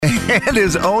and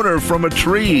his owner from a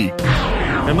tree.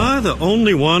 Am I the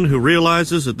only one who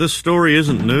realizes that this story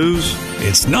isn't news?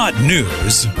 It's not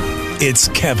news. It's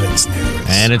Kevin's news.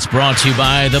 And it's brought to you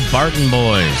by the Barton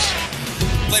Boys.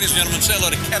 Ladies and gentlemen, say hello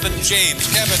to Kevin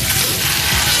James. Kevin.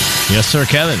 Yes, sir,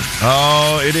 Kevin.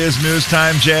 Oh, it is news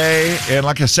time, Jay. And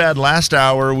like I said, last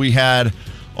hour we had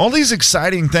all these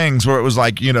exciting things where it was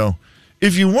like,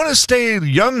 if you want to stay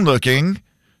young looking,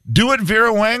 do what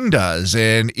Vera Wang does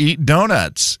and eat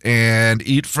donuts and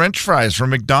eat French fries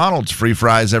from McDonald's. Free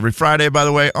fries every Friday, by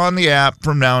the way, on the app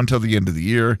from now until the end of the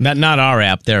year. Not our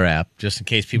app, their app, just in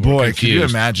case people are confused. Boy, could you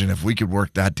imagine if we could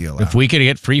work that deal out? If we could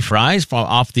get free fries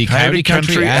off the Coyote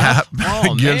Country app?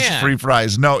 Oh, gives man. free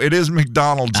fries. No, it is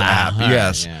McDonald's app,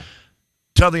 yes. Yeah.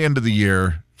 Till the end of the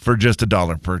year for just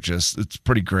 $1 purchase. It's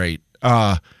pretty great.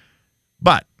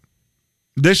 But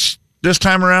this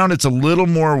time around, it's a little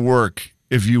more work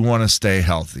if you want to stay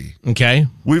healthy. Okay.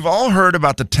 We've all heard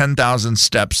about the 10,000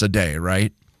 steps a day,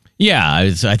 right? Yeah,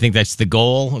 I think that's the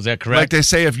goal. Is that correct? Like they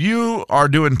say, if you are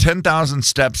doing 10,000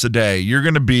 steps a day, you're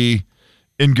going to be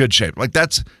in good shape. Like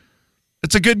it's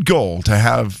a good goal to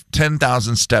have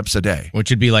 10,000 steps a day. Which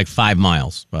would be like 5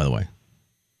 miles, by the way.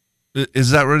 Is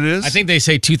that what it is? I think they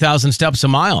say 2,000 steps a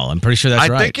mile. I'm pretty sure that's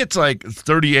right. I think it's like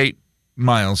 38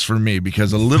 miles for me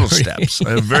because of little steps.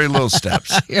 I have very little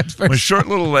steps. With short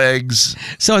little legs.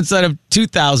 So instead of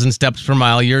 2,000 steps per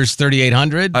mile, yours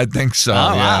 3,800? I think so,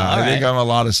 wow, I think I'm a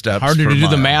lot of steps Harder per to do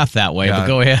the mile. math that way, but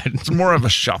go ahead. It's more of a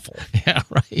shuffle. Yeah,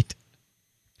 right.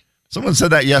 Someone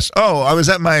said that, yes. Oh, I was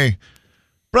at my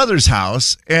brother's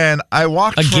house, and I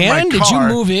walked from my car. Did you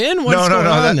move in? What's going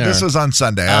on there? This was on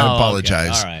Sunday. I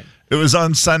apologize. Okay. All right. It was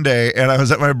on Sunday, and I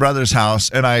was at my brother's house,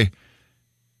 and I,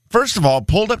 first of all,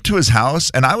 pulled up to his house,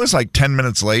 and I was like 10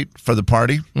 minutes late for the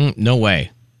party. No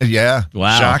way. Yeah.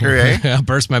 Wow. Shocker, eh?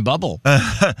 Burst my bubble.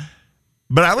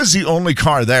 But I was the only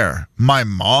car there. My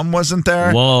mom wasn't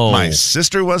there. Whoa. My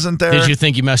sister wasn't there. Did you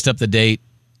think you messed up the date?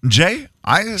 Jay,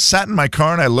 I sat in my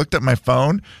car and I looked at my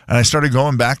phone and I started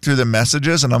going back through the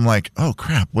messages and I'm like, oh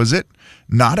crap, was it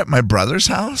not at my brother's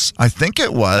house? I think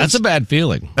it was. That's a bad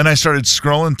feeling. And I started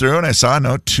scrolling through and I saw,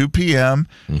 2 p.m.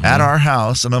 at our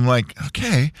house. And I'm like,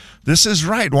 okay, this is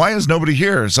right. Why is nobody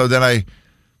here? So then I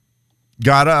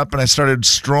got up and I started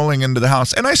strolling into the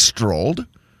house and I strolled.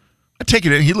 I take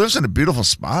it in. He lives in a beautiful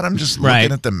spot. I'm just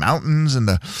looking at the mountains and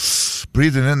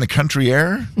breathing in the country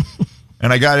air.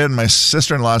 And I got in, my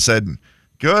sister-in-law said,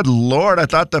 good Lord, I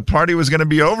thought the party was going to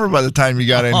be over by the time you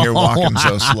got in here walking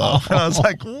so slow. And I was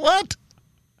like, what?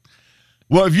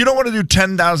 Well, if you don't want to do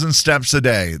 10,000 steps a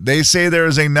day, they say there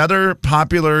is another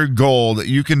popular goal that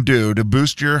you can do to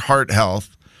boost your heart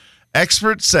health.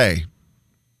 Experts say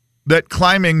that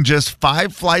climbing just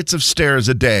 5 flights of stairs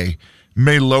a day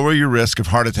may lower your risk of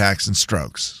heart attacks and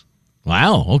strokes.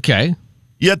 Wow, okay.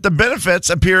 Yet the benefits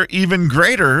appear even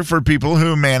greater for people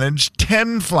who manage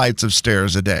 10 flights of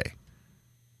stairs a day.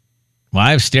 Well, I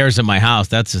have stairs at my house.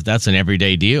 That's an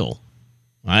everyday deal.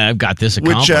 I've got this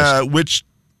accomplished. Which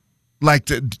like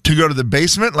to go to the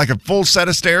basement, like a full set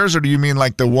of stairs, or do you mean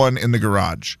like the one in the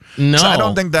garage? No. So I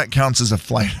don't think that counts as a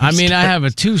flight. I mean, I have a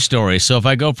 2-story, so if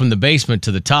I go from the basement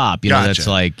to the top, Gotcha. that's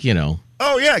like,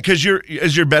 Oh, yeah, because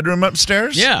is your bedroom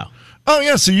upstairs? Yeah. Oh,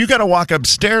 yeah, so you got to walk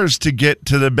upstairs to get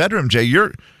to the bedroom, Jay.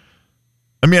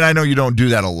 I know you don't do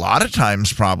that a lot of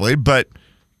times probably, but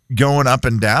going up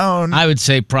and down. I would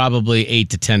say probably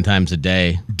 8 to 10 times a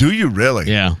day. Do you really?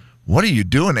 Yeah. What are you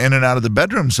doing in and out of the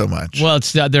bedroom so much? Well,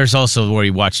 there's also where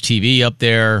you watch TV up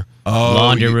there,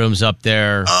 laundry rooms up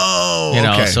there. Oh,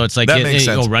 okay. So it's like you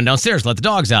go run downstairs, let the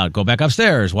dogs out, go back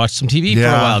upstairs, watch some TV for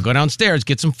a while, go downstairs,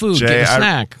 get some food, get a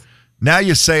snack. Now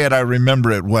you say it, I remember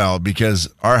it well because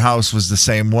our house was the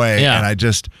same way. Yeah. And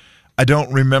I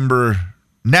don't remember.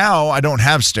 Now I don't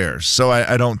have stairs, so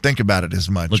I don't think about it as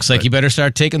much. Looks like you better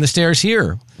start taking the stairs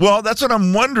here. Well, that's what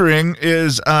I'm wondering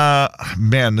is,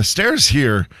 the stairs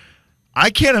here,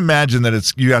 I can't imagine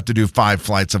that you have to do 5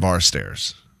 flights of our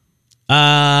stairs.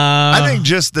 I think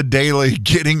just the daily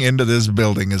getting into this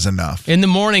building is enough. In the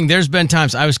morning, there's been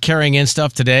times I was carrying in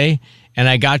stuff today, and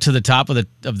I got to the top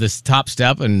of this top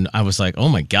step, and I was like, oh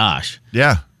my gosh.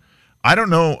 Yeah. I don't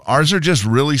know. Ours are just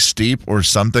really steep or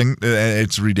something.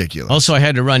 It's ridiculous. Also, I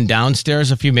had to run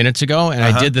downstairs a few minutes ago, and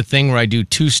I did the thing where I do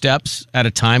 2 steps at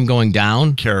a time going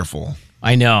down. Careful.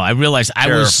 I know. I realized I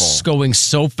was going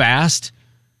so fast.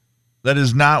 That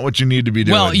is not what you need to be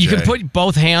doing. Well, you Jay. can put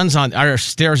both hands on. Our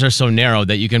stairs are so narrow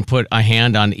that you can put a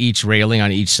hand on each railing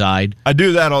on each side. I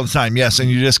do that all the time. Yes, and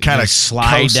you just kind of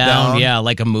slide down. Yeah,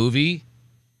 like a movie.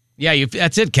 Yeah,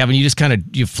 that's it, Kevin. You just kind of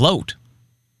float.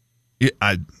 Yeah,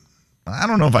 I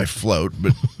don't know if I float,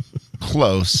 but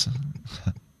close.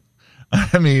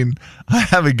 I mean, I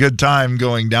have a good time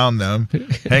going down them,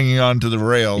 hanging on to the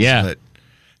rails. Yeah. But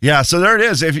yeah, so there it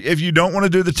is. If you don't want to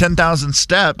do the 10,000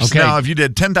 steps, Okay. now if you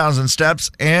did 10,000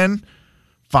 steps and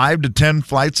 5 to 10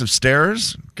 flights of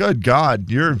stairs, good God,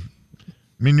 you're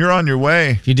on your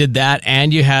way. If you did that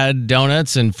and you had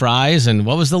donuts and fries and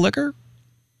what was the liquor?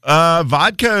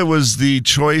 Vodka was the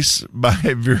choice by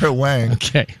Vera Wang.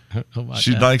 Okay. How about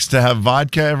She that? likes to have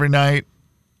vodka every night,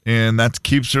 and that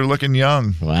keeps her looking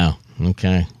young. Wow.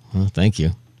 Okay. Well, thank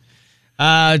you.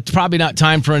 It's probably not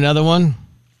time for another one.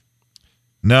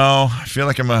 No, I feel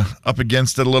like I'm up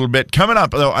against it a little bit. Coming up,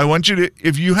 though, I want you to,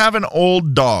 if you have an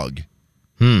old dog,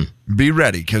 be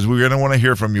ready, because we're going to want to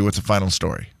hear from you with the final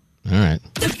story. All right.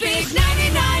 The big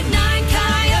 99.9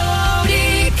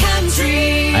 Coyote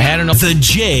Country. I had an The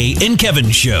Jay and Kevin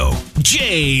Show.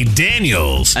 Jay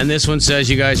Daniels. And this one says,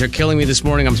 you guys are killing me this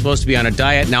morning. I'm supposed to be on a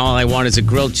diet. Now all I want is a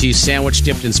grilled cheese sandwich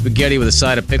dipped in spaghetti with a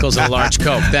side of pickles and a large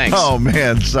Coke. Thanks. Oh,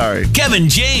 man, sorry. Kevin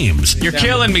James. You're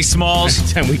killing me, Smalls.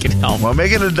 Anytime we can help. Well,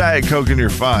 make it a Diet Coke and you're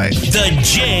fine. The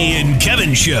Jay and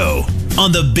Kevin Show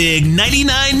on the big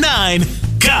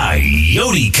 99.9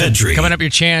 Coyote Country. Coming up, your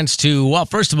chance to, well,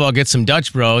 first of all, get some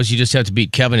Dutch Bros. You just have to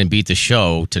beat Kevin and beat the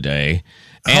show today.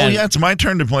 And Yeah, it's my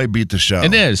turn to play Beat the Show.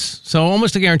 It is. So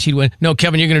almost a guaranteed win. No,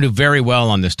 Kevin, you're going to do very well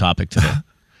on this topic today.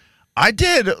 I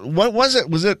did. What was it?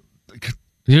 Was it?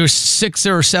 You were 6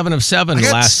 or 7 of 7 I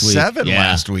got last week. 7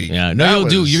 last week. Yeah. No, That you'll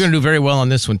do. was- You're going to do very well on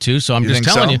this one too. So I'm You just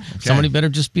think telling so? you, Okay. somebody better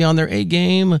just be on their A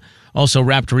game. Also,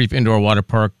 Raptor Reef Indoor Water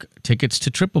Park tickets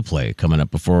to Triple Play coming up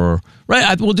before.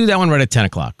 Right, we'll do that one right at 10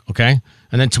 o'clock. Okay,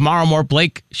 and then tomorrow more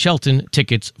Blake Shelton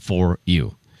tickets for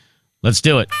you. Let's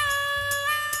do it.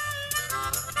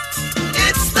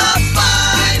 It's the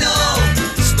final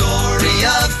story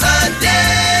of the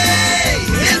day.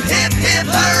 Hip, hip, hip,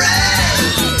 hooray!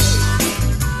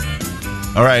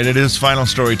 All right, it is final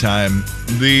story time.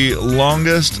 The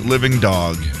longest living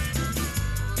dog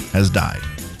has died.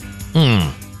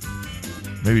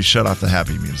 Maybe shut off the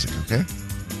happy music, okay?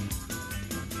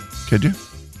 Could you?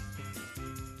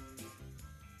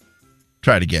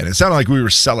 Try it again. It sounded like we were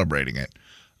celebrating it.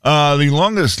 The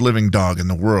longest living dog in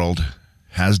the world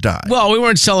has died. Well, we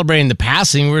weren't celebrating the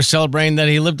passing. We were celebrating that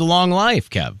he lived a long life,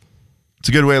 Kev. It's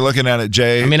a good way of looking at it,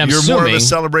 Jay. I mean, I'm You're more of assuming- a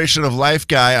celebration of life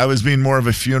guy. I was being more of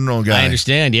a funeral guy. I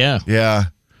understand. Yeah. Yeah.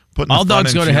 Putting All the fun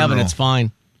dogs in go to heaven. funeral. It's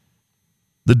fine.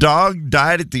 The dog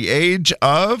died at the age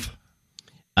of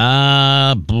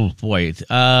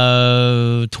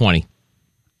 20.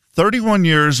 31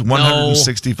 years,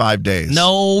 165 days.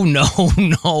 No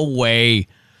way.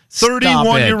 Stop it.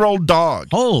 31-year-old dog.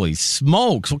 Holy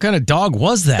smokes. What kind of dog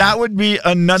was that? That would be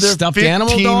another Stuffed 15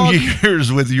 animal dog? years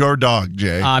with your dog,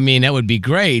 Jay. I mean, that would be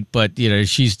great, but,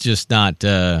 she's just not,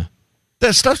 that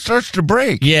stuff starts to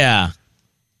break. yeah.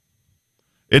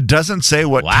 It doesn't say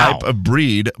what Wow. type of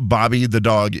breed Bobby the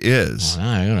dog is.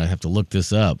 I'm going to have to look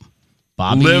this up.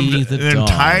 Bobby Lived the an dog.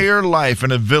 entire life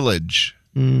in a village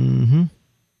in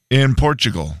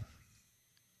Portugal.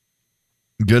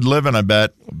 Good living, I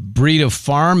bet. Breed of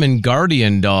farm and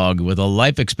guardian dog with a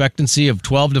life expectancy of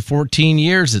 12 to 14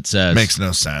 years, it says. Makes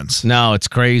no sense. No, it's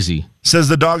crazy. Says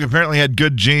the dog apparently had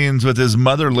good genes with his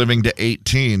mother living to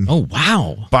 18. Oh,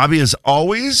 wow. Bobby is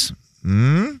always,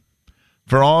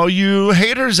 for all you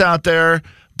haters out there,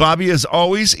 Bobby has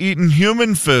always eaten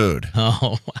human food,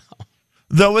 Oh, wow.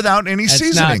 though without any That's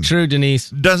seasoning. not true,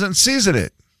 Denise. Doesn't season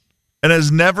it, and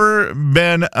has never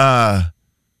been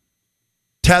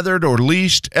tethered or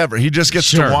leashed ever. He just gets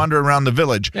Sure. to wander around the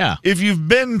village. Yeah. If you've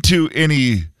been to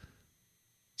any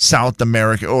South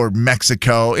America or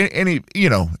Mexico,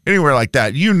 anywhere like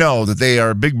that, you know that they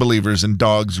are big believers in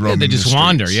dogs roaming. They just the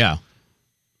wander, streets.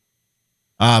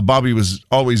 yeah. Bobby was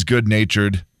always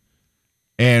good-natured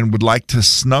and would like to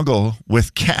snuggle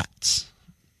with cats.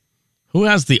 Who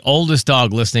has the oldest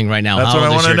dog listening right now? That's How what I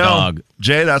old is want to your know. dog?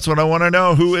 Jay, that's what I want to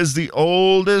know. Who is the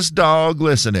oldest dog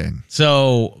listening?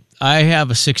 So I have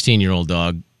a 16-year-old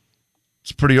dog.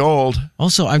 It's pretty old.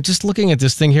 Also, I'm just looking at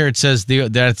this thing here. It says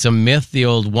that it's a myth, the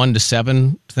old 1 to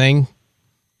 7 thing,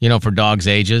 for dogs'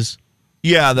 ages.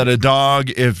 Yeah, that a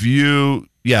dog,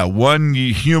 one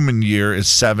human year is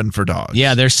 7 for dogs.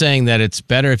 Yeah, they're saying that it's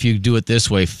better if you do it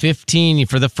this way. 15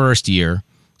 for the first year.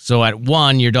 So at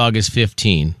 1, your dog is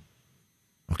 15.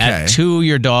 Okay. At 2,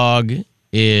 your dog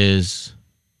is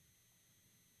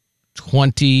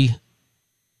 20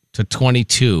 to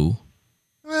 22.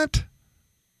 What?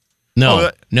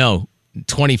 No,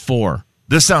 24.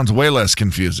 This sounds way less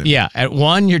confusing. Yeah, at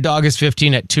 1, your dog is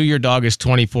 15. At 2, your dog is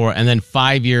 24. And then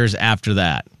 5 years after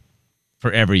that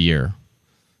for every year.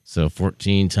 So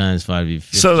 14 times 5 is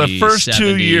 50, So the first 2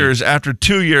 70. years, after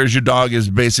 2 years, your dog is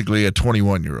basically a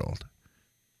 21-year-old.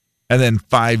 And then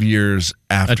 5 years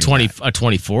after A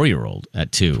 24-year-old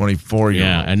at 2. 24-year-old.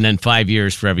 Yeah, and then 5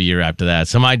 years for every year after that.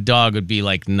 So my dog would be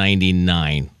like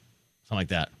 99, something like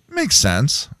that. Makes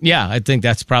sense. Yeah, I think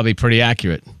that's probably pretty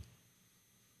accurate.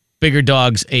 Bigger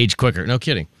dogs age quicker. No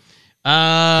kidding.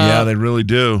 Yeah, they really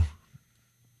do.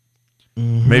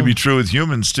 Maybe true with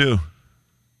humans, too.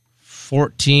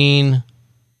 14.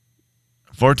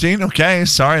 14? Okay,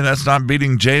 sorry, that's not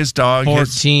beating Jay's dog.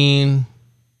 14.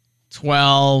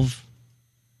 12.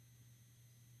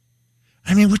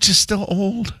 I mean, which is still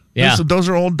old. Yeah. Those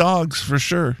are old dogs for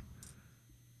sure.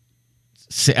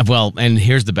 Well, and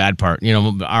here's the bad part. You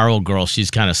know, our old girl, she's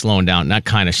kind of slowing down. Not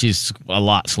kind of, she's a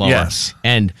lot slower. Yes.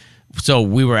 And so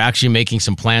we were actually making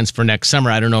some plans for next summer.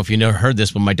 I don't know if you heard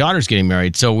this, but my daughter's getting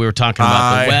married. So we were talking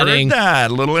about the wedding. I heard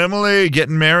that. Little Emily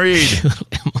getting married.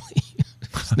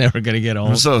 It's never going to get old.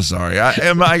 I'm so sorry.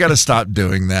 I got to stop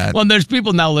doing that. Well, there's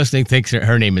people now listening thinks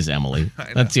her name is Emily.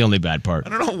 That's the only bad part. I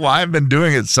don't know why I've been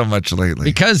doing it so much lately.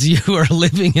 Because you are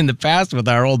living in the past with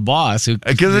our old boss.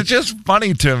 Because it's just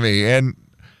funny to me. And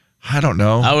I don't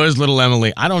know. How is little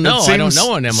Emily? I don't know. I don't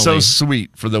know an Emily. So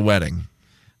sweet for the wedding.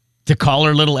 To call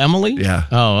her little Emily? Yeah.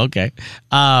 Oh, okay.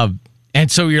 And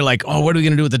so you're like, oh, what are we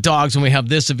going to do with the dogs when we have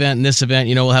this event and this event?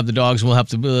 You know, we'll have the dogs and we'll have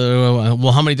to,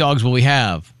 well, how many dogs will we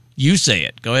have? You say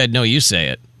it. Go ahead. No, you say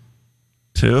it.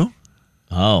 2?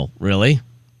 Oh, really?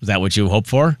 Is that what you hope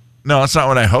for? No, that's not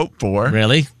what I hope for.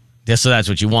 Really? So that's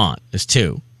what you want, is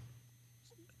 2.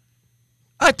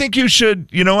 I think you should,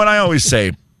 you know what I always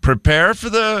say, prepare for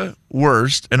the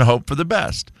worst and hope for the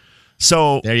best.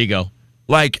 So, There you go.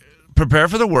 like, prepare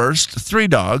for the worst, 3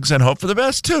 dogs, and hope for the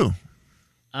best, 2.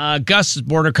 Gus's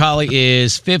Border Collie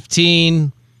is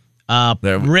 15.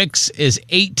 There. Rick's is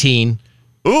 18.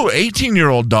 Ooh,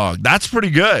 18-year-old dog. That's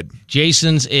pretty good.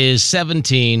 Jason's is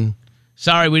 17.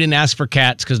 Sorry, we didn't ask for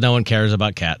cats because no one cares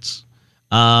about cats.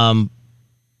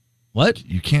 What?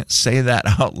 You can't say that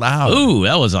out loud. Ooh,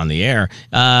 that was on the air.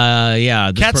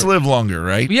 Yeah. Cats live longer,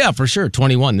 right? Yeah, for sure.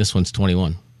 21. This one's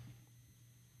 21.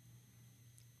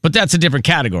 But that's a different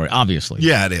category, obviously.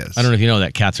 Yeah, it is. I don't know if you know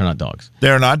that. Cats are not dogs.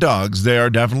 They're not dogs. They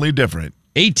are definitely different.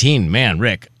 18, man,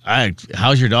 Rick.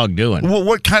 How's your dog doing? Well,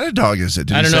 what kind of dog is it?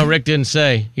 Did I he don't know. say? Rick didn't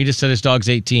say. He just said his dog's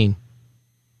 18.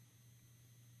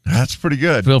 That's pretty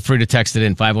good. Feel free to text it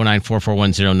in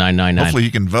 509-441-0999. Hopefully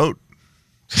you can vote.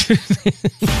 The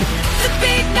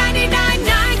big 99.9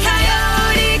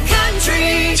 Coyote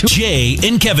Country. Jay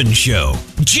and Kevin Show.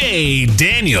 Jay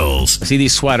Daniels. See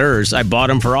these sweaters? I bought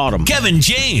them for autumn. Kevin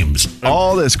James.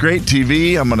 All this great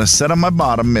TV, I'm going to set on my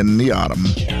bottom in the autumn.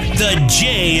 The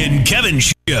Jay and Kevin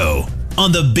Show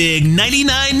on the big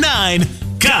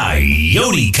 99.9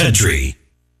 Coyote Country.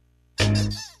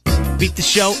 Beat the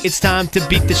show, it's time to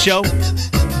beat the show.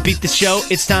 Beat the show,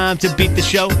 it's time to beat the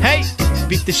show. Hey!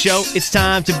 Beat the show, it's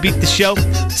time to beat the show.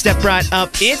 Step right up,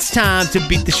 it's time to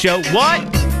beat the show. What?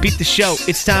 Beat the show,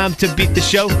 it's time to beat the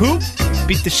show. Who?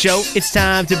 Beat the show, it's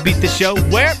time to beat the show.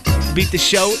 Where? Beat the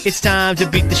show, it's time to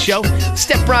beat the show.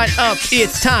 Step right up,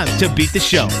 it's time to beat the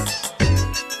show.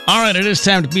 All right, it is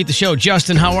time to beat the show.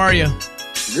 Justin, how are you?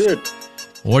 Good.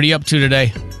 What are you up to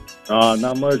today?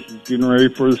 Not much. Just getting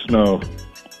ready for the snow.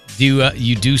 Do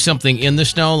you do something in the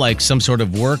snow, like some sort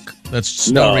of work that's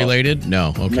snow related?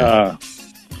 No. Okay. Nah.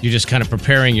 You're just kind of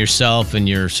preparing yourself and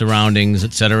your surroundings,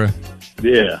 etc.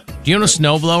 Yeah. Do you own a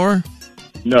snowblower?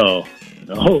 No.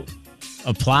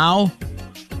 A plow?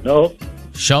 No.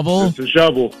 Shovel? It's a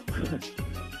shovel.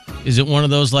 Is it one of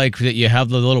those like that you have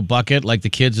the little bucket like the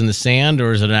kids in the sand,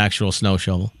 or is it an actual snow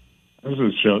shovel? This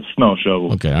is a snow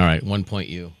shovel. Okay, all right. 1 point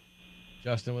you.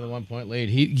 Justin with a 1 point lead.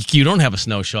 You don't have a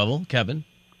snow shovel, Kevin.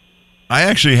 I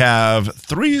actually have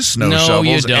 3 snow No,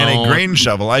 shovels you and a don't. grain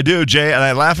shovel. I do, Jay, and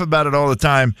I laugh about it all the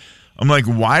time. I'm like,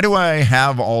 why do I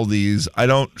have all these? I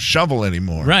don't shovel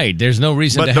anymore. Right. There's no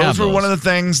reason But to those have were those. one of the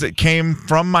things that came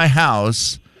from my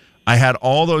house. I had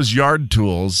all those yard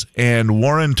tools, and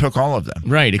Warren took all of them.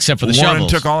 Right, except for the Warren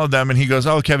shovels. took all of them, and he goes,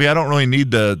 "Oh, Kevy, I don't really need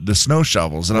the snow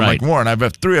shovels." And I'm Right. like, "Warren, I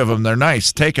have 3 of them. They're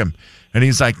nice. Take them." And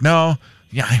he's like, "No,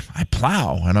 yeah, I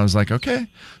plow." And I was like, "Okay."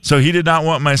 So he did not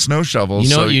want my snow shovels.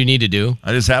 You know so what you need to do?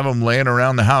 I just have them laying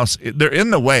around the house. They're in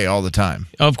the way all the time.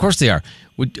 Oh, of course they are.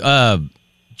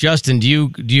 Justin, do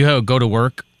you go to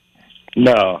work?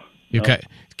 No. Okay,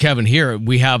 Kevin. Here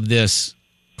we have this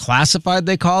classified,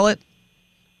 they call it,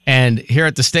 and here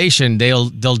at the station they'll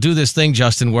do this thing,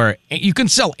 Justin, where you can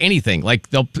sell anything. Like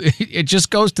it just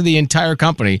goes to the entire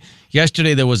company.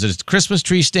 Yesterday there was a Christmas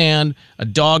tree stand, a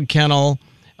dog kennel,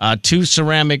 2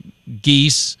 ceramic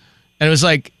geese, and it was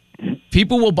like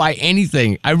people will buy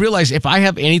anything. I realize if I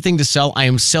have anything to sell, I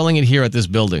am selling it here at this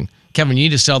building. Kevin, you need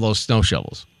to sell those snow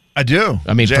shovels. I do.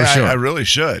 I mean, Jay, for sure. I really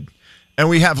should. And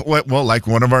we have, well, like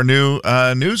one of our new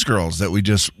news girls that we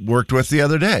just worked with the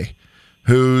other day,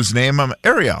 whose name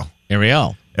Ariel.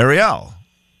 Ariel.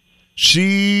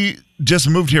 She just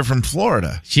moved here from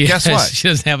Florida. Guess what? She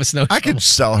doesn't have a snow shovel. I could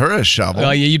sell her a shovel.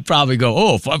 Well, yeah, you'd probably go,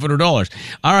 $500.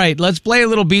 All right, let's play a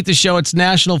little Beat the Show. It's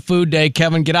National Food Day.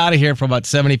 Kevin, get out of here for about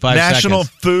 75 National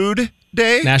seconds. Food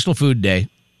Day? National Food Day.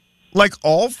 Like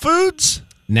all foods?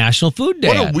 National Food Day.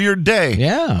 What a weird day.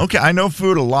 Yeah. Okay, I know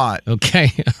food a lot.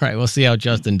 Okay. All right, we'll see how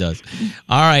Justin does.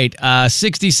 All right,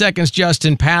 60 seconds,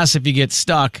 Justin. Pass if you get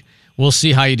stuck. We'll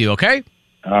see how you do, okay?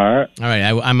 All right. All right,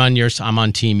 I'm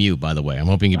on Team U, by the way. I'm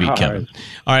hoping you beat All Kevin.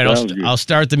 right. All right, Sounds good. I'll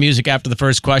start the music after the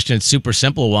first question. It's a super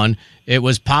simple one. It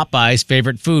was Popeye's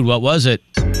favorite food. What was it?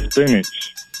 Spinach.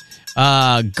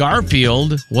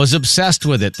 Garfield was obsessed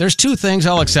with it. There's two things.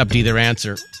 I'll accept either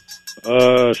answer.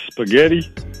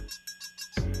 Spaghetti.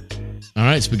 All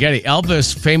right, spaghetti.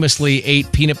 Elvis famously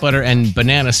ate peanut butter and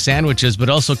banana sandwiches, but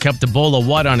also kept a bowl of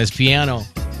what on his piano?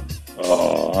 I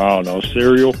don't know.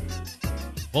 Cereal.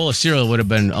 Bowl of cereal would have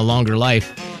been a longer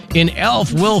life. In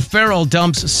Elf, Will Ferrell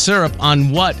dumps syrup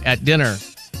on what at dinner?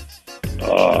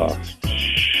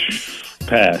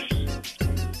 Pass.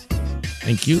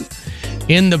 Thank you.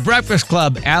 In The Breakfast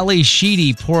Club, Ali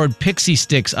Sheedy poured pixie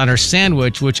sticks on her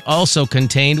sandwich, which also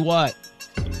contained what?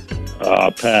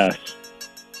 Pass.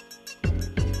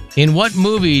 In what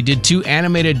movie did two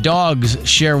animated dogs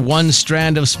share one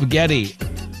strand of spaghetti?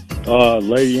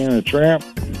 Lady and the Tramp.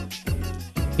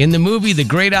 In the movie The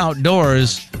Great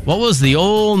Outdoors, what was the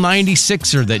old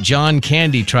 96er that John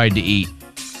Candy tried to eat?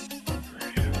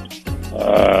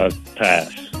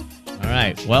 Pass. All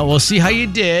right. Well, we'll see how you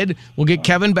did. We'll get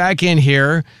Kevin back in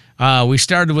here. We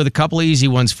started with a couple of easy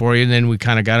ones for you, and then we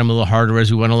kind of got him a little harder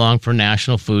as we went along for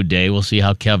National Food Day. We'll see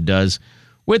how Kev does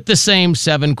with the same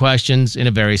 7 questions in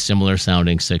a very similar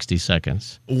sounding 60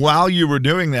 seconds. While you were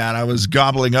doing that, I was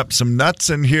gobbling up some nuts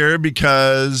in here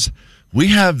because we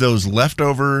have those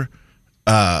leftover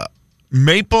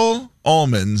maple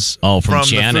almonds from the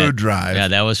Janet. food drive. Yeah,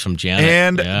 that was from Janet.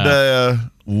 And Yeah.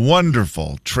 the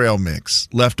wonderful trail mix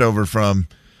left over from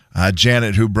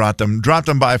Janet, who dropped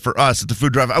them by for us at the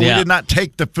food drive. We Yeah. did not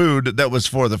take the food that was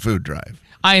for the food drive.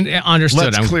 I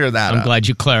understood. Let's clear that I'm up. glad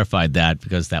you clarified that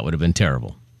because that would have been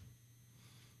terrible.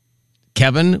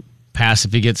 Kevin, pass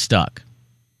if you get stuck.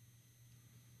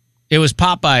 It was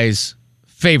Popeye's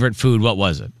favorite food. What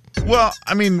was it? Well,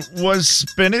 I mean, was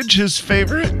spinach his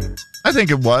favorite? I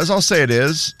think it was. I'll say it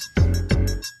is.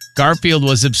 Garfield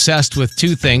was obsessed with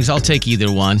 2 things. I'll take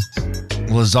either one.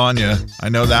 Lasagna. I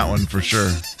know that one for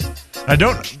sure. I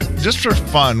don't, just for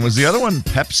fun, was the other one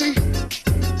Pepsi?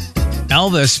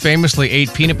 Elvis famously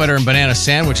ate peanut butter and banana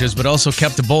sandwiches, but also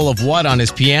kept a bowl of what on his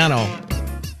piano?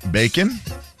 Bacon?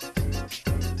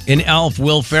 In Elf,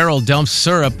 Will Ferrell dumps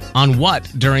syrup on what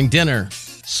during dinner?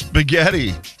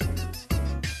 Spaghetti.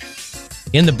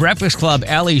 In The Breakfast Club,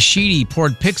 Ali Sheedy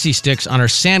poured pixie sticks on her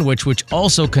sandwich, which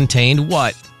also contained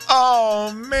what?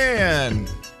 Oh, man.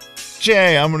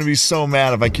 Jay, I'm going to be so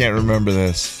mad if I can't remember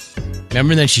this.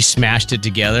 Remember then she smashed it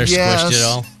together, Yes. squished it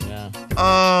all? Yeah.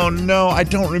 Oh, no, I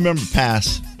don't remember.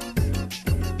 Pass.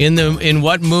 In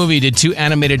what movie did 2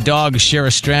 animated dogs share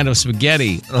a strand of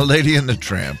spaghetti? A Lady and the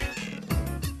Tramp.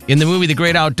 In the movie The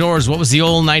Great Outdoors, what was the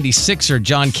old 96er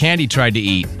John Candy tried to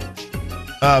eat?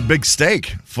 Big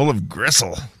steak full of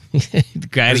gristle.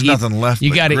 There's nothing left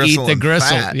You but got to eat gristle the and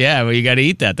gristle. fat. Yeah, well, you got to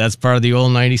eat that. That's part of the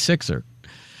old 96er.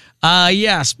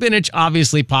 Yeah, spinach,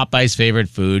 obviously Popeye's favorite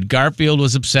food. Garfield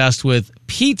was obsessed with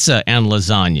pizza and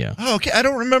lasagna. Oh, okay, I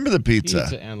don't remember the pizza.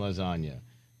 Pizza and lasagna.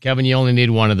 Kevin, you only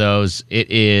need one of those. It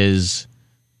is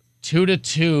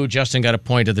 2-2. Justin got a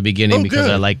point at the beginning because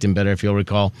good. I liked him better, if you'll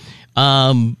recall.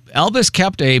 Elvis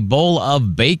kept a bowl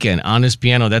of bacon on his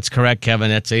piano. That's correct, Kevin.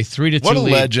 That's a 3-2 What a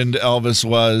lead. legend Elvis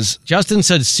was. Justin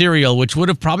said cereal, which would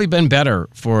have probably been better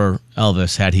for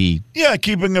Elvis had he. Yeah,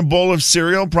 keeping a bowl of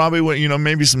cereal probably would,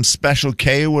 maybe some Special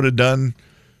K would have done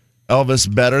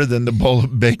Elvis better than the bowl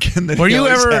of bacon that Were he you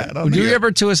always ever? had on Were you the-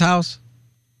 ever to his house?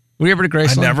 Were you ever to I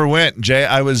Graceland? never went, Jay.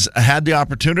 I had the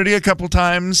opportunity a couple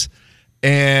times,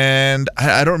 and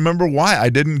I don't remember why I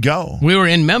didn't go. We were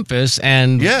in Memphis,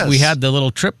 and Yes. we had the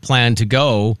little trip planned to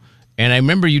go. And I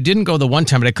remember you didn't go the one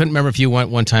time, but I couldn't remember if you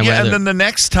went one time. Yeah, or and other. then the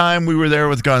next time we were there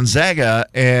with Gonzaga,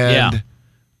 and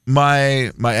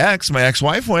my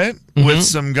ex-wife went with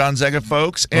some Gonzaga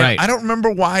folks, and Right. I don't remember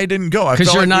why I didn't go.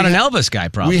 Because you're not an Elvis guy,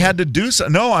 probably. We had to do so.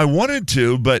 No, I wanted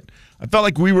to, but I felt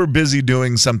like we were busy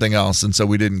doing something else, and so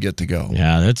we didn't get to go.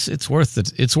 Yeah, it's worth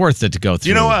it. It's worth it to go through.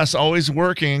 You know us, always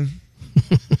working.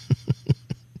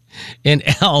 In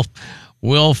Elf,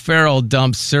 Will Ferrell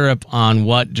dumps syrup on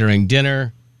what during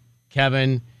dinner?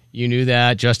 Kevin, You knew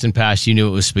that. Justin passed. You knew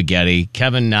it was spaghetti.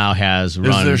 Kevin now has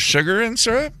run. Is there sugar in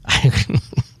syrup?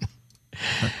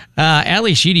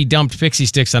 Ali Sheedy dumped Pixie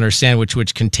Sticks on her sandwich,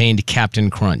 which contained Captain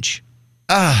Crunch.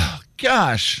 Oh,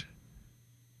 gosh.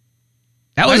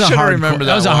 That was I a should hard. remember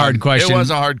That was a one. hard question. It was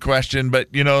a hard question,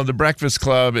 but The Breakfast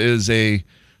Club is a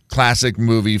classic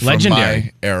movie from Legendary.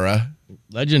 my era.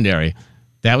 Legendary.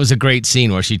 That was a great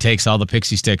scene where she takes all the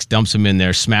Pixie Sticks, dumps them in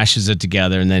there, smashes it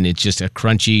together, and then it's just a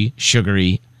crunchy,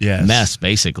 sugary mess,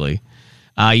 basically.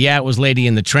 It was Lady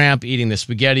and the Tramp eating the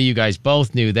spaghetti. You guys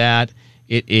both knew that.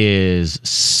 It is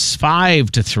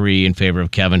 5-3 in favor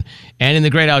of Kevin. And in the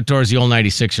great outdoors, the old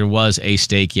 96er was a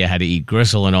steak. You had to eat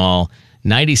gristle and all.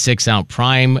 96-ounce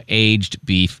prime aged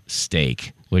beef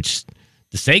steak, which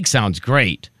the steak sounds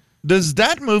great. Does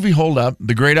that movie hold up?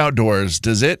 The Great Outdoors,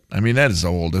 does it? I mean, that is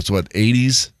old. It's what,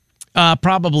 80s?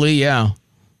 Probably, yeah.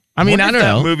 I mean, Wonder I if don't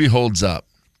know. that movie holds up.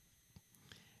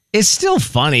 It's still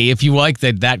funny if you like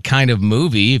that kind of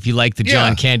movie, if you like the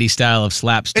John Yeah. Candy style of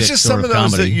slapstick It's just sort some of those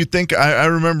comedy. that you think, I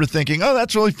remember thinking, oh,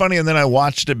 that's really funny. And then I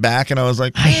watched it back and I was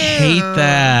like, I hate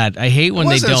that. I hate when it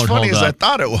they wasn't don't as funny hold as up. I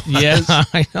thought it was. Yeah,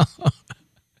 I know.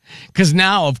 Because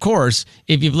now, of course,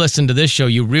 if you've listened to this show,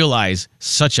 you realize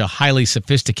such a highly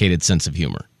sophisticated sense of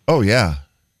humor. Oh, yeah.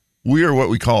 We are what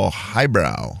we call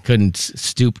highbrow. Couldn't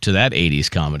stoop to that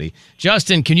 80s comedy.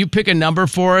 Justin, can you pick a number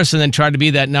for us and then try to be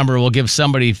that number? We'll give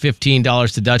somebody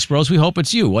 $15 to Dutch Bros. We hope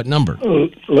it's you. What number?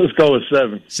 Let's go with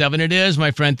 7. 7 it is,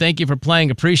 my friend. Thank you for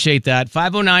playing. Appreciate that.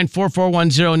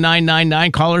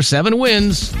 509-441-0999. Caller 7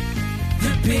 wins.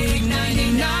 The big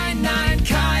 99.9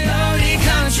 Coyote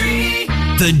Country.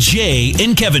 The Jay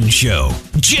and Kevin Show.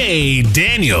 Jay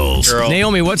Daniels.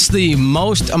 Naomi, what's the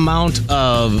most amount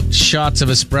of shots of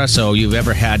espresso you've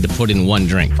ever had to put in one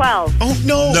drink? 12. Oh,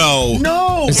 no.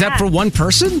 No. Is that for one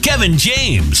person? Kevin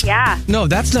James. Yeah. No,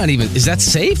 that's not even. Is that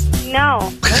safe?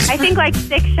 No. I think like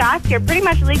 6 shots, you're pretty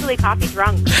much legally coffee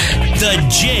drunk. The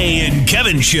Jay and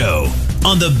Kevin Show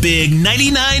on the Big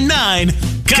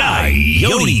 99.9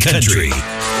 Coyote Country.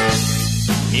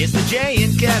 It's the Jay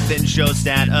and Kevin Show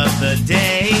stat of the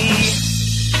day.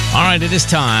 All right, it is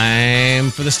time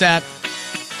for the stat.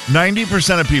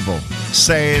 90% of people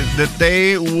say that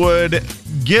they would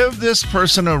give this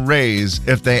person a raise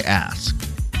if they ask.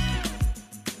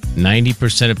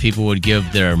 90% of people would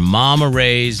give their mom a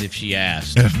raise if she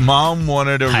asked. If mom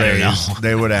wanted a I don't raise, know.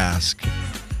 they would ask.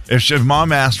 If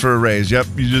mom asked for a raise, yep,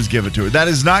 you just give it to her. That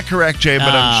is not correct, Jay, but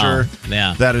I'm sure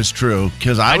yeah. that is true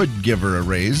because I would give her a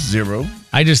raise, 0.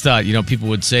 I just thought, people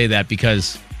would say that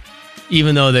because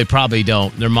even though they probably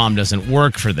don't, their mom doesn't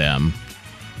work for them,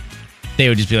 they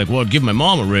would just be like, well, give my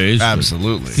mom a raise.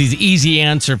 Absolutely. It's the easy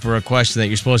answer for a question that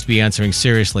you're supposed to be answering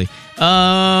seriously.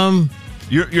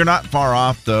 You're not far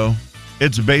off, though.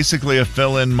 It's basically a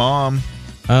fill-in mom.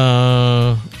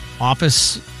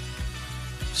 Office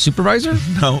supervisor?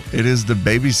 No, it is the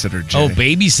babysitter, Jay. Oh,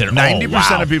 babysitter.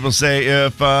 90% of people say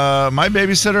if my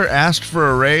babysitter asked for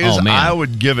a raise, Oh, man. I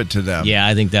would give it to them. Yeah,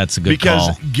 I think that's a good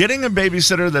Because call. getting a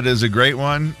babysitter that is a great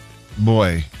one,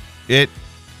 boy, it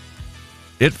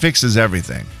fixes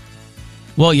everything.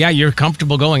 Well, yeah, you're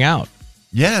comfortable going out.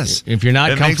 Yes. If you're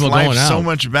not it comfortable makes life going out. so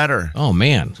much better. Oh,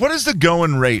 man. What is the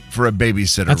going rate for a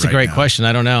babysitter That's a right great now? question.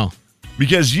 I don't know.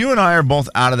 Because you and I are both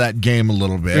out of that game a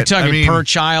little bit. You're talking I mean, per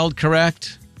child,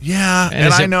 correct? Yeah, And and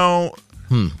is I it- know.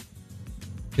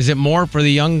 Is it more for the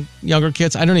younger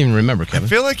kids? I don't even remember, I Kevin.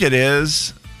 feel like it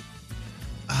is.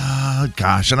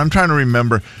 Gosh, and I'm trying to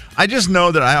remember. I just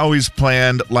know that I always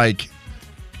planned like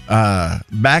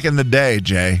back in the day,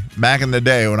 Jay. Back in the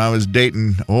day when I was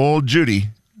dating old Judy,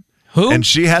 Who? and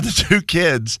she had the 2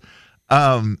 kids.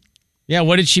 Yeah,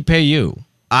 what did she pay you?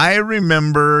 I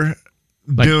remember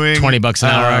Like doing $20 an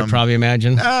hour, I'd probably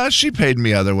imagine. She paid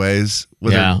me other ways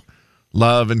with Yeah. her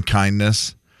love and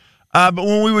kindness. But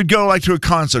when we would go like to a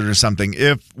concert or something,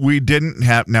 if we didn't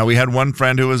have, now we had one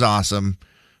friend who was awesome,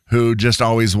 who just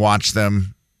always watched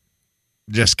them,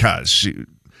 just cause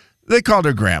they called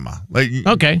her grandma. Like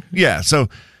Okay. yeah, so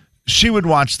she would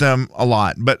watch them a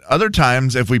lot. But other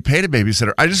times, if we paid a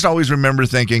babysitter, I just always remember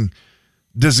thinking,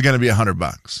 this is going to be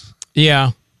 $100.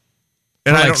 Yeah.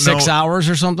 And For I like don't 6 know. hours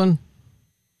or something?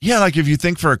 Yeah, like if you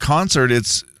think for a concert,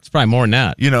 it's It's probably more than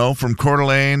that. from Coeur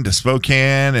d'Alene to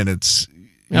Spokane, and it's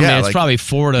I mean, it's probably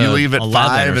 4 to you leave at 11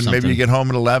 5 or and maybe something. you get home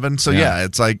at 11. So Yeah.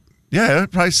 it's like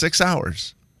probably 6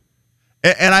 hours.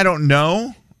 And I don't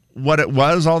know what it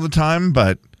was all the time,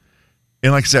 but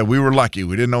and like I said, we were lucky.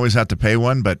 We didn't always have to pay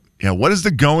one, but what is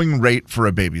the going rate for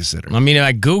a babysitter? I mean,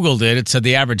 I Googled it. It said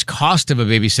the average cost of a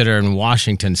babysitter in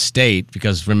Washington State,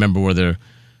 because remember where the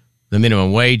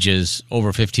minimum wage is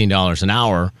over $15 an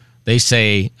hour, they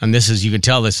say, and this is, you can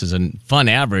tell this is a fun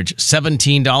average,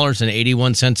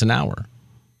 $17.81 an hour.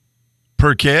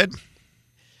 Per kid?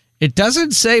 It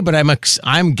doesn't say, but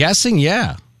I'm guessing,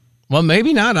 yeah. Well,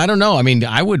 maybe not. I don't know. I mean,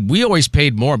 we always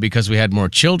paid more because we had more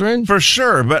children. For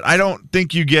sure, but I don't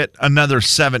think you get another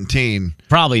 17.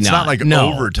 Probably it's not. It's not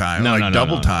like overtime,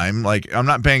 double time. Like, I'm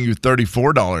not paying you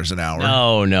 $34 an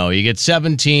hour. No. You get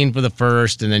 17 for the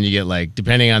first, and then you get, like,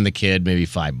 depending on the kid, maybe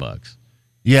 $5.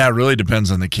 Yeah, it really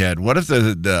depends on the kid. What if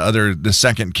the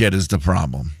second kid is the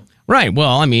problem? Right.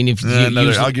 Well, I mean, if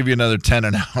I'll give you another 10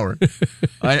 an hour.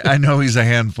 I know he's a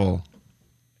handful.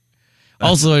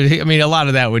 Also, I mean, a lot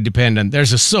of that would depend on. There's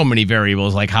just so many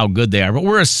variables, like how good they are. But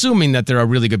we're assuming that they're a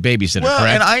really good babysitter,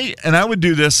 correct? And I would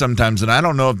do this sometimes, and I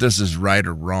don't know if this is right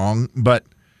or wrong, but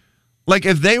like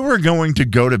if they were going to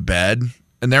go to bed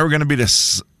and they were going to be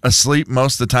asleep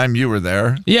most of the time you were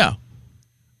there, yeah,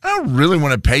 I don't really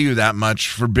want to pay you that much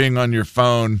for being on your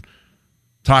phone,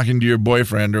 talking to your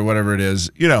boyfriend or whatever it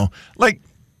is. You know, like,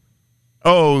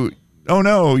 oh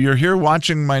no, you're here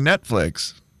watching my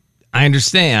Netflix. I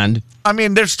understand. I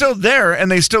mean, they're still there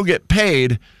and they still get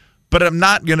paid, but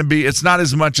it's not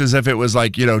as much as if it was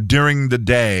like, during the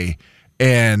day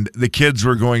and the kids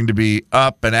were going to be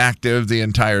up and active the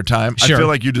entire time. Sure. I feel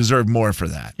like you deserve more for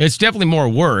that. It's definitely more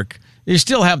work. You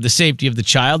still have the safety of the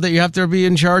child that you have to be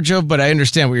in charge of, but I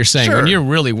understand what you're saying. Sure. When you're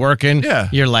really working,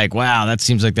 you're like, wow, that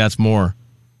seems like that's more.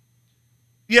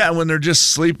 Yeah, when they're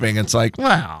just sleeping, it's like,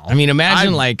 wow. I mean,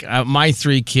 imagine my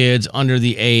 3 kids under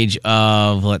the age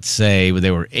of, let's say,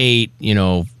 they were 8,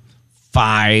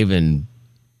 5, and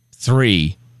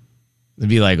 3. It'd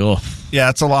be like, oh. Yeah,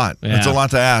 it's a lot. Yeah. It's a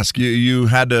lot to ask. You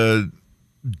had to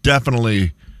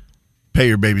definitely pay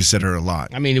your babysitter a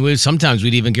lot. I mean, sometimes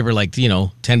we'd even give her like,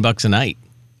 $10 a night.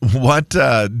 What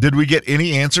did we get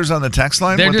any answers on the text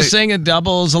line? They're just saying it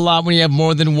doubles a lot when you have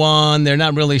more than one. They're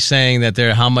not really saying that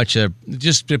how much. It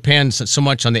just depends so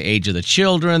much on the age of the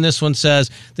children. This one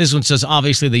says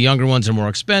obviously the younger ones are more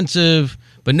expensive,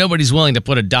 but nobody's willing to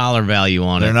put a dollar value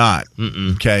on it. They're not.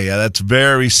 Mm-mm. Okay, yeah, that's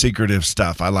very secretive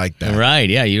stuff. I like that. Right?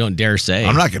 Yeah, you don't dare say.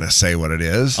 I'm not going to say what it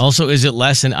is. Also, is it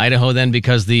less in Idaho then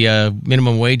because the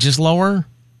minimum wage is lower?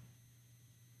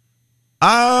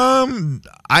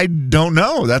 I don't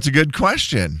know. That's a good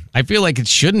question. I feel like it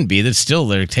shouldn't be. That's still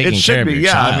they're taking care of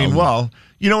your child. I mean, well,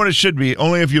 you know what it should be?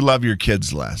 Only if you love your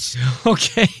kids less.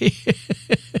 Okay.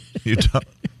 You don't.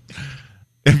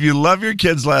 If you love your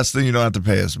kids less, then you don't have to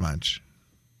pay as much.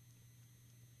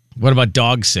 What about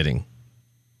dog sitting?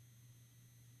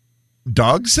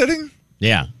 Dog sitting?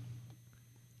 Yeah.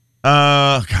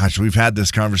 Gosh, we've had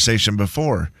this conversation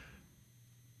before.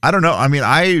 I don't know. I mean,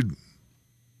 I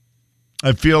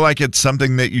feel like it's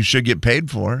something that you should get paid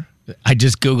for. I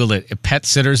just Googled it. Pet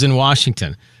sitters in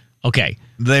Washington. Okay.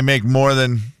 They make more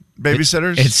than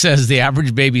babysitters? It says the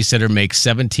average babysitter makes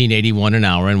 $17.81 an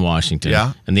hour in Washington.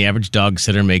 Yeah. And the average dog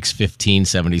sitter makes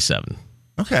 $15.77.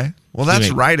 Okay. Well, that's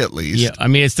right at least. Yeah. I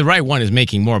mean, it's the right one is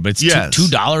making more, but it's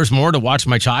 $2 more to watch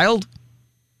my child?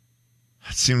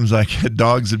 It seems like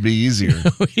dogs would be easier.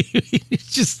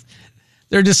 It's just...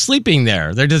 They're just sleeping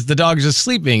there. The dog's just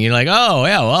sleeping. You're like, oh,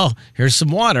 yeah, well, here's some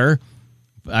water.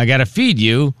 I got to feed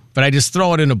you, but I just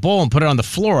throw it in a bowl and put it on the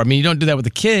floor. I mean, you don't do that with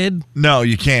a kid. No,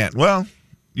 you can't. Well,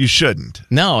 you shouldn't.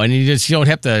 No, and you don't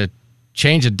have to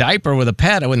change a diaper with a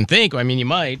pet, I wouldn't think. I mean, you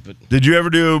might. But did you ever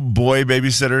do boy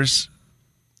babysitters?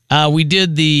 We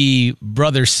did the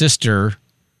brother-sister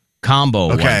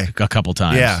combo a couple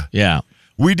times. Yeah.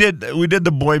 We did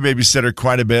the boy babysitter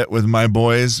quite a bit with my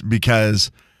boys because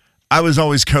I was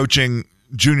always coaching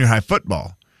junior high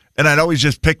football, and I'd always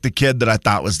just pick the kid that I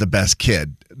thought was the best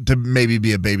kid to maybe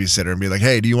be a babysitter and be like,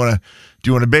 hey, do you want to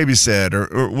babysit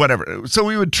or whatever? So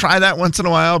we would try that once in a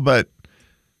while, but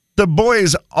the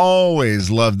boys always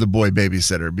loved the boy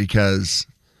babysitter because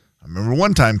I remember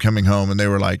one time coming home and they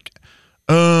were like,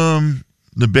 the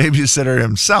babysitter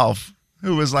himself,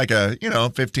 who was like a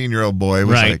 15-year-old boy,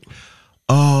 was like,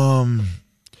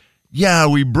 yeah,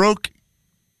 we broke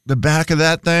the back of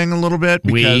that thing a little bit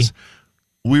because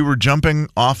we were jumping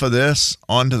off of this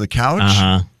onto the couch.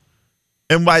 Uh-huh.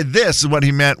 And by this, what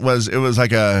he meant was it was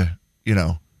like a,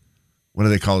 what do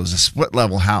they call it? It was a split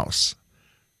level house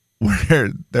where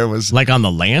there was like on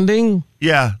the landing.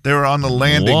 Yeah. They were on the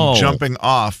landing, Whoa. jumping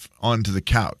off onto the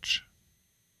couch.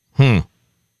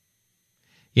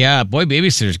 Yeah. Boy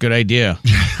babysitter's good idea.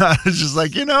 It's just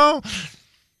like,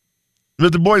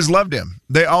 but the boys loved him.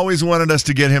 They always wanted us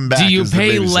to get him back. Do you as the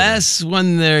pay babysitter. less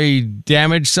when they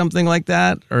damage something like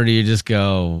that? Or do you just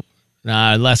go,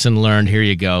 nah, lesson learned, here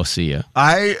you go, see ya?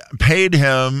 I paid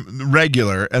him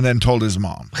regular and then told his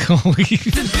mom. So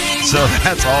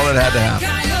that's all that had to happen.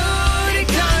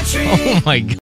 Coyote country. Oh my God.